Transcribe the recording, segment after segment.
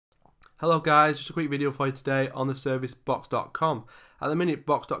Hello guys, just a quick video for you today on the service Box.com. At the minute,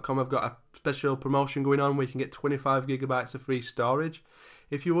 Box.com have got a special promotion going on where you can get 25 gigabytes of free storage.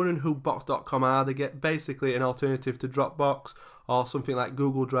 If you're wondering who Box.com are, they get basically an alternative to Dropbox or something like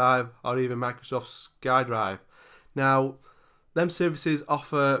Google Drive or even Microsoft's SkyDrive. Now, them services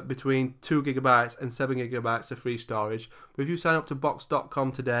offer between 2 gigabytes and 7 gigabytes of free storage. But if you sign up to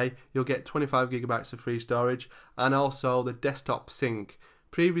Box.com today, you'll get 25 gigabytes of free storage and also the desktop sync.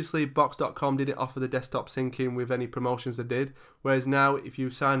 Previously, Box.com didn't offer the desktop syncing with any promotions they did, whereas now if you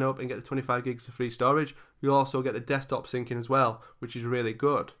sign up and get the 25 gigs of free storage, you'll also get the desktop syncing as well, which is really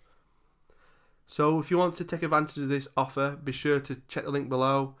good. So if you want to take advantage of this offer, be sure to check the link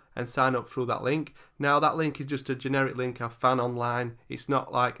below and sign up through that link. Now that link is just a generic link I've found online. It's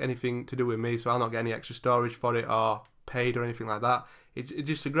not like anything to do with me, so I'll not get any extra storage for it or paid or anything like that. It's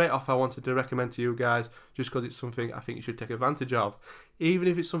just a great offer I wanted to recommend to you guys just because it's something I think you should take advantage of. Even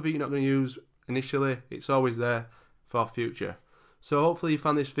if it's something you're not going to use initially, it's always there for future. So hopefully you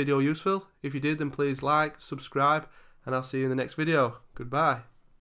found this video useful. If you did, then please like, subscribe, and I'll see you in the next video. Goodbye.